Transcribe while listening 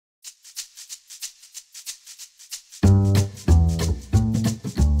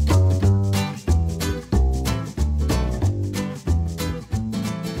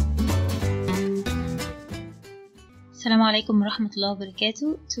Assalamu alaikum warahmatullahi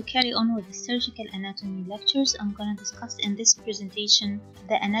wabarakatuh. To carry on with the surgical anatomy lectures, I'm going to discuss in this presentation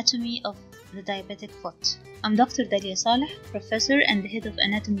the anatomy of the diabetic foot. I'm Dr. Dalia Saleh, professor and the head of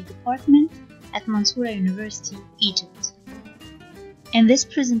anatomy department at Mansoura University, Egypt. In this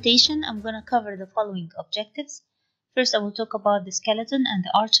presentation, I'm going to cover the following objectives. First, I will talk about the skeleton and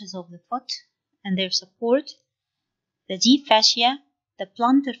the arches of the foot and their support, the deep fascia, the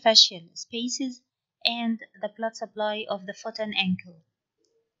plantar fascial spaces, and the blood supply of the foot and ankle.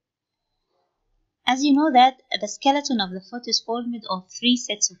 As you know that the skeleton of the foot is formed of three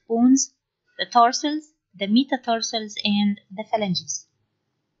sets of bones, the tarsals, the metatarsals, and the phalanges.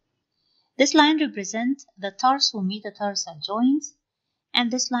 This line represents the tarso-metatarsal joints, and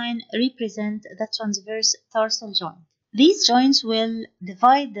this line represents the transverse tarsal joint. These joints will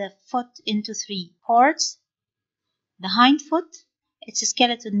divide the foot into three parts. The hind foot, it's a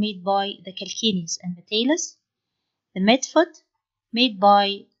skeleton made by the calcaneus and the talus. The midfoot, made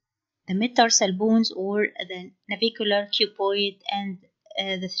by the mid-tarsal bones or the navicular, cuboid, and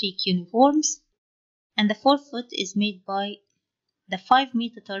the three cuneiforms. And the forefoot is made by the five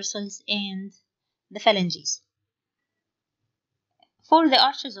metatarsals and the phalanges. For the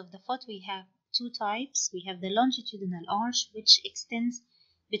arches of the foot, we have two types. We have the longitudinal arch, which extends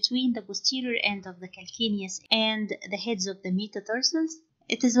between the posterior end of the calcaneus and the heads of the metatarsals.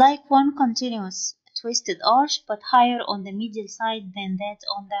 It is like one continuous twisted arch, but higher on the medial side than that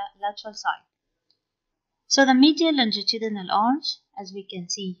on the lateral side. So the medial longitudinal arch, as we can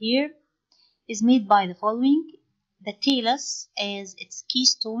see here, is made by the following: the talus as its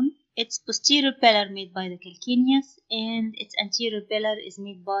keystone, its posterior pillar made by the calcaneus, and its anterior pillar is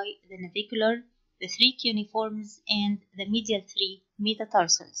made by the navicular, the three cuneiforms, and the medial three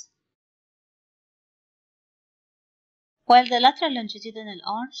metatarsals. While the lateral longitudinal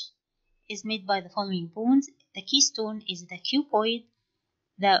arch is made by the following bones: the keystone is the cuboid,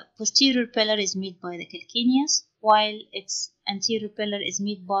 the posterior pillar is made by the calcaneus, while its anterior pillar is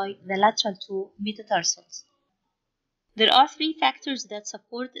made by the lateral two metatarsals. There are three factors that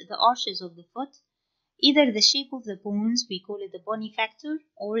support the arches of the foot: either the shape of the bones, we call it the bony factor,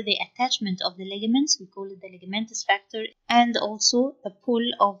 or the attachment of the ligaments, we call it the ligamentous factor, and also the pull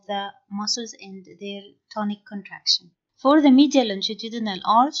of the muscles and their tonic contraction. For the medial longitudinal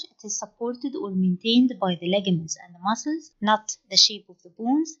arch, it is supported or maintained by the ligaments and the muscles, not the shape of the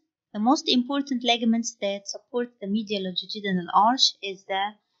bones. The most important ligaments that support the medial longitudinal arch is the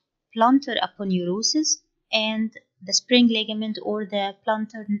plantar aponeurosis and the spring ligament or the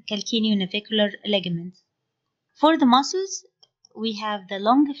plantar calcaneonavicular ligament. For the muscles, we have the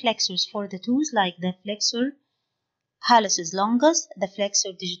long flexors for the toes, like the flexor hallucis longus, the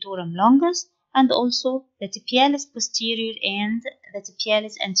flexor digitorum longus, and also the tibialis posterior and the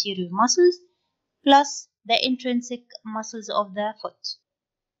tibialis anterior muscles, plus the intrinsic muscles of the foot.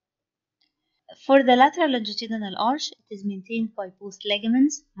 For the lateral longitudinal arch, it is maintained by both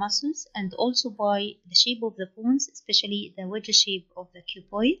ligaments, muscles, and also by the shape of the bones, especially the wedge shape of the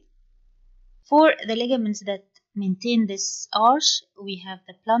cuboid. For the ligaments that maintain this arch, we have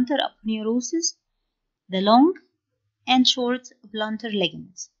the plantar aponeurosis, the long and short plantar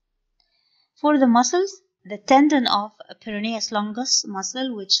ligaments. For the muscles, the tendon of peroneus longus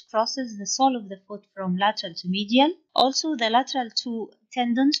muscle, which crosses the sole of the foot from lateral to medial. Also the lateral two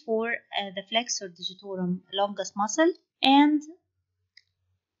tendons for the flexor digitorum longus muscle, and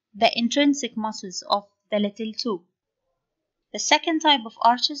the intrinsic muscles of the little toe. The second type of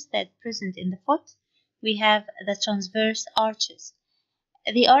arches that present in the foot, we have the transverse arches.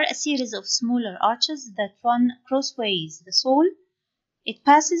 They are a series of smaller arches that run crossways the sole. It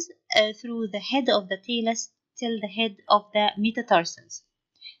passes through the head of the talus till the head of the metatarsals.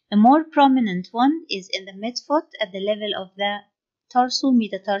 The more prominent one is in the midfoot at the level of the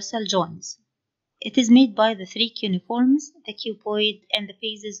tarso-metatarsal joints. It is made by the three cuneiforms, the cuboid, and the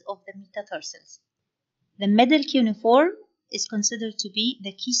bases of the metatarsals. The middle cuneiform is considered to be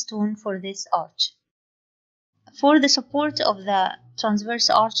the keystone for this arch. For the support of the transverse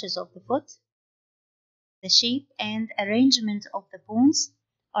arches of the foot, the shape and arrangement of the bones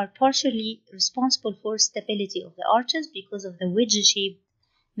are partially responsible for stability of the arches because of the wedge-shaped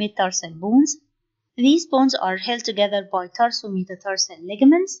mid-tarsal bones. These bones are held together by tarso-metatarsal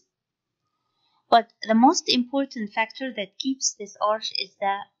ligaments, but the most important factor that keeps this arch is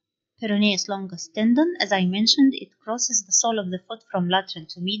the peroneus longus tendon. As I mentioned, it crosses the sole of the foot from lateral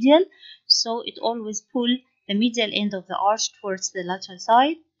to medial, so it always pulls the medial end of the arch towards the lateral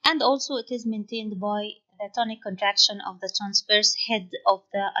side, and also it is maintained by the tonic contraction of the transverse head of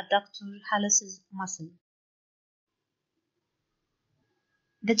the adductor hallucis muscle.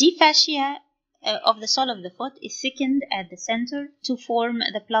 The deep fascia of the sole of the foot is thickened at the center to form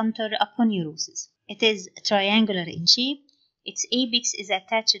the plantar aponeurosis. It is triangular in shape. Its apex is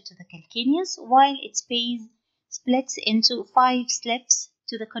attached to the calcaneus, while its base splits into 5 slips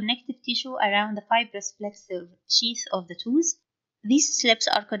to the connective tissue around the fibrous flexor sheath of the toes. These slips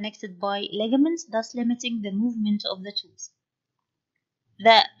are connected by ligaments, thus limiting the movement of the toes.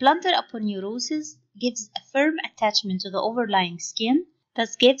 The plantar aponeurosis gives a firm attachment to the overlying skin,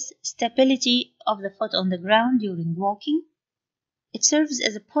 thus gives stability of the foot on the ground during walking. It serves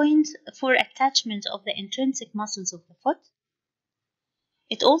as a point for attachment of the intrinsic muscles of the foot.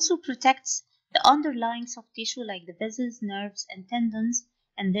 It also protects the underlying soft tissue like the vessels, nerves, and tendons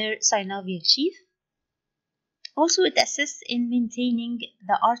and their synovial sheath. Also, it assists in maintaining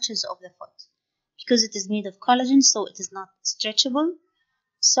the arches of the foot. Because it is made of collagen, so it is not stretchable.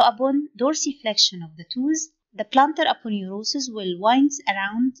 So upon dorsiflexion of the toes, the plantar aponeurosis will wind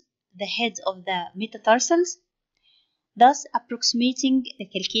around the head of the metatarsals, thus approximating the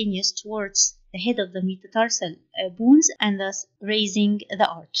calcaneus towards the head of the metatarsal bones and thus raising the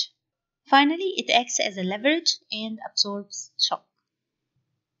arch. Finally, it acts as a leverage and absorbs shock.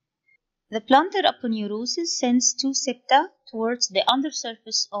 The plantar aponeurosis sends 2 septa towards the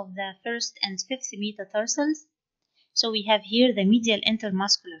undersurface of the 1st and 5th metatarsals. So we have here the medial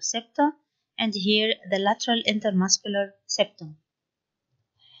intermuscular septa and here the lateral intermuscular septum.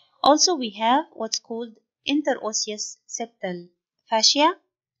 Also we have what's called interosseous septal fascia.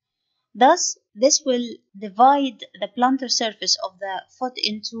 Thus, this will divide the plantar surface of the foot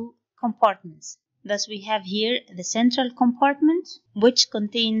into compartments. Thus, we have here the central compartment, which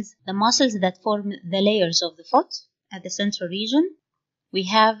contains the muscles that form the layers of the foot at the central region. We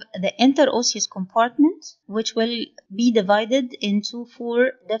have the interosseous compartment, which will be divided into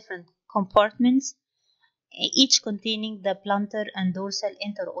 4 different compartments, each containing the plantar and dorsal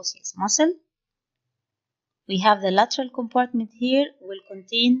interosseous muscle. We have the lateral compartment here, will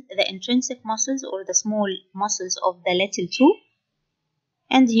contain the intrinsic muscles or the small muscles of the little toe.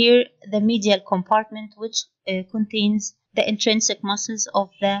 And here the medial compartment, which contains the intrinsic muscles of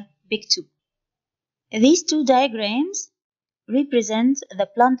the big toe. These 2 diagrams represent the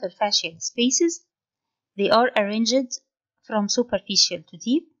plantar fascial spaces. They are arranged from superficial to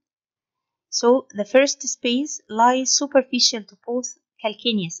deep. So the first space lies superficial to both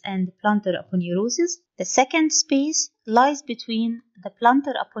calcaneus and plantar aponeurosis. The second space lies between the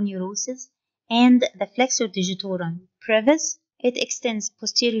plantar aponeurosis and the flexor digitorum brevis. It extends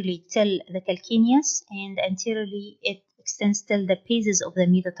posteriorly till the calcaneus and anteriorly it extends till the bases of the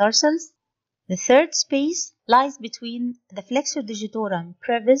metatarsals. The third space lies between the flexor digitorum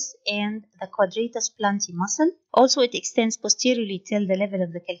brevis and the quadratus plantae muscle. Also, it extends posteriorly till the level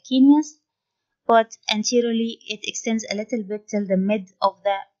of the calcaneus, but anteriorly it extends a little bit till the mid of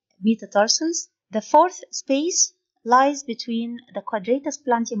the metatarsals. The fourth space lies between the quadratus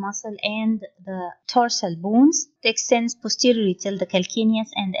plantae muscle and the tarsal bones. It extends posteriorly till the calcaneus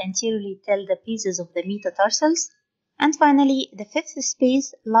and anteriorly till the bases of the metatarsals. And finally, the fifth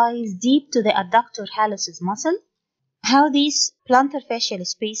space lies deep to the adductor hallucis muscle. How these plantar fascial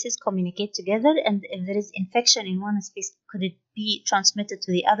spaces communicate together, and if there is infection in one space, could it be transmitted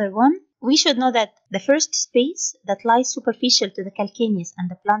to the other one? We should know that the first space that lies superficial to the calcaneus and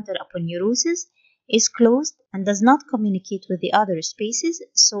the plantar aponeurosis is closed and does not communicate with the other spaces,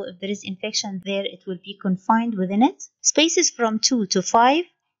 so if there is infection there, it will be confined within it. Spaces from 2 to 5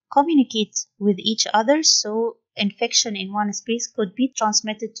 communicate with each other, so infection in one space could be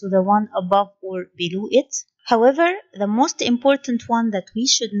transmitted to the one above or below it. However, the most important one that we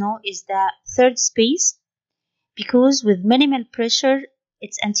should know is the third space, because with minimal pressure,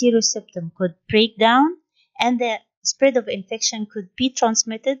 its anterior septum could break down and the spread of infection could be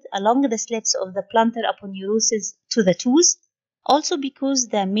transmitted along the slips of the plantar aponeurosis to the toes. Also because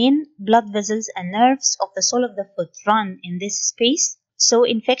the main blood vessels and nerves of the sole of the foot run in this space, so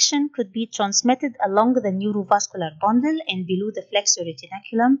infection could be transmitted along the neurovascular bundle and below the flexor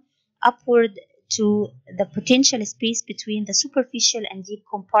retinaculum upward to the potential space between the superficial and deep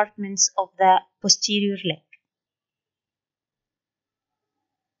compartments of the posterior leg.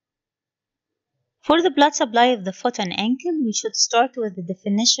 For the blood supply of the foot and ankle, we should start with the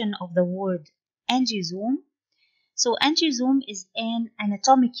definition of the word angiosome. So angiosome is an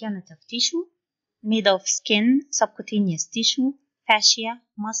anatomic unit of tissue made of skin, subcutaneous tissue, fascia,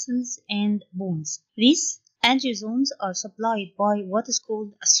 muscles, and bones. These angiosomes are supplied by what is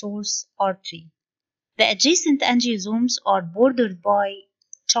called a source artery. The adjacent angiosomes are bordered by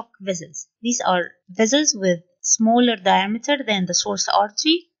choke vessels. These are vessels with smaller diameter than the source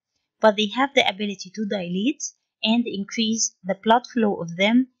artery, but they have the ability to dilate and increase the blood flow of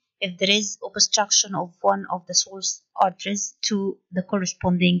them if there is obstruction of one of the source arteries to the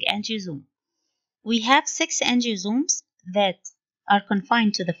corresponding angiosome. We have 6 angiosomes that are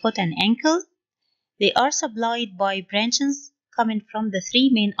confined to the foot and ankle. They are supplied by branches coming from the 3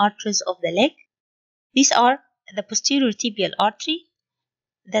 main arteries of the leg. These are the posterior tibial artery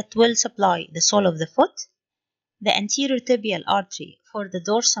that will supply the sole of the foot, the anterior tibial artery for the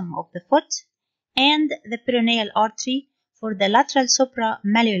dorsum of the foot, and the peroneal artery for the lateral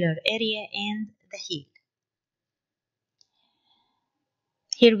supramalleolar area and the heel.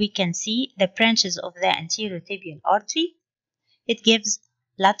 Here we can see the branches of the anterior tibial artery. It gives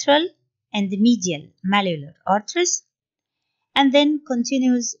lateral and medial malleolar arteries, and then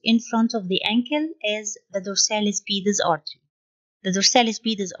continues in front of the ankle as the dorsalis pedis artery. The dorsalis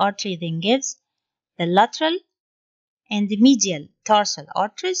pedis artery then gives the lateral and the medial tarsal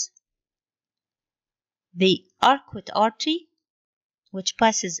arteries, the arcuate artery, which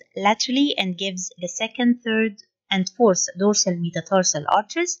passes laterally and gives the 2nd, 3rd, and 4th dorsal metatarsal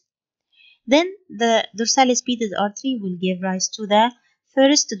arteries. Then the dorsalis pedis artery will give rise to the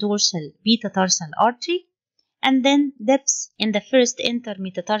 1st dorsal metatarsal artery, and then dips in the 1st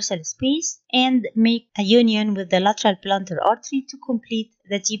intermetatarsal space and make a union with the lateral plantar artery to complete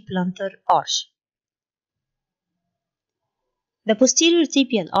the deep plantar arch. The posterior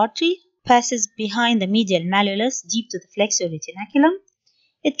tibial artery passes behind the medial malleolus deep to the flexor retinaculum.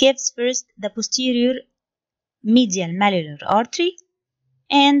 It gives first the posterior medial malleolar artery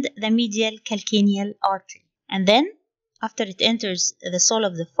and the medial calcaneal artery, and then after it enters the sole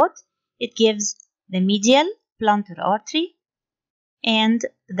of the foot, it gives the medial plantar artery and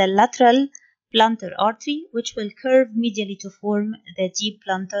the lateral plantar artery, which will curve medially to form the deep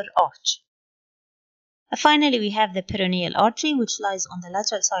plantar arch. Finally, we have the peroneal artery, which lies on the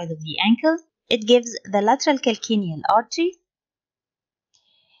lateral side of the ankle. It gives the lateral calcaneal artery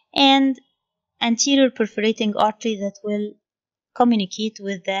and anterior perforating artery that will communicate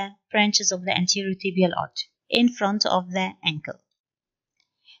with the branches of the anterior tibial artery in front of the ankle.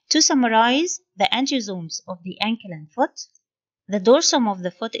 To summarize the angiosomes of the ankle and foot, the dorsum of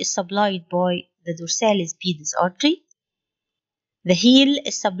the foot is supplied by the dorsalis pedis artery. The heel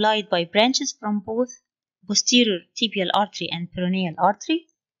is supplied by branches from both posterior tibial artery and peroneal artery.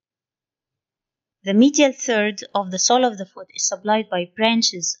 The medial third of the sole of the foot is supplied by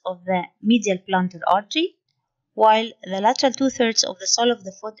branches of the medial plantar artery, while the lateral 2/3 of the sole of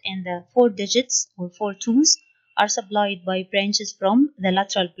the foot and the 4 digits or 4 toes are supplied by branches from the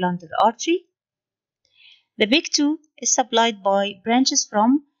lateral plantar artery. The big toe is supplied by branches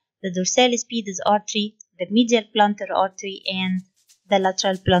from the dorsalis pedis artery, the medial plantar artery, and the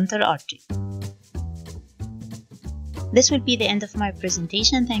lateral plantar artery. This will be the end of my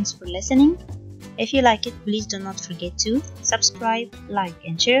presentation. Thanks for listening. If you like it, please do not forget to subscribe, like,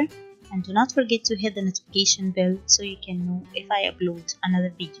 and share. And do not forget to hit the notification bell so you can know if I upload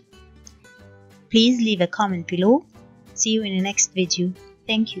another video. Please leave a comment below. See you in the next video.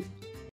 Thank you.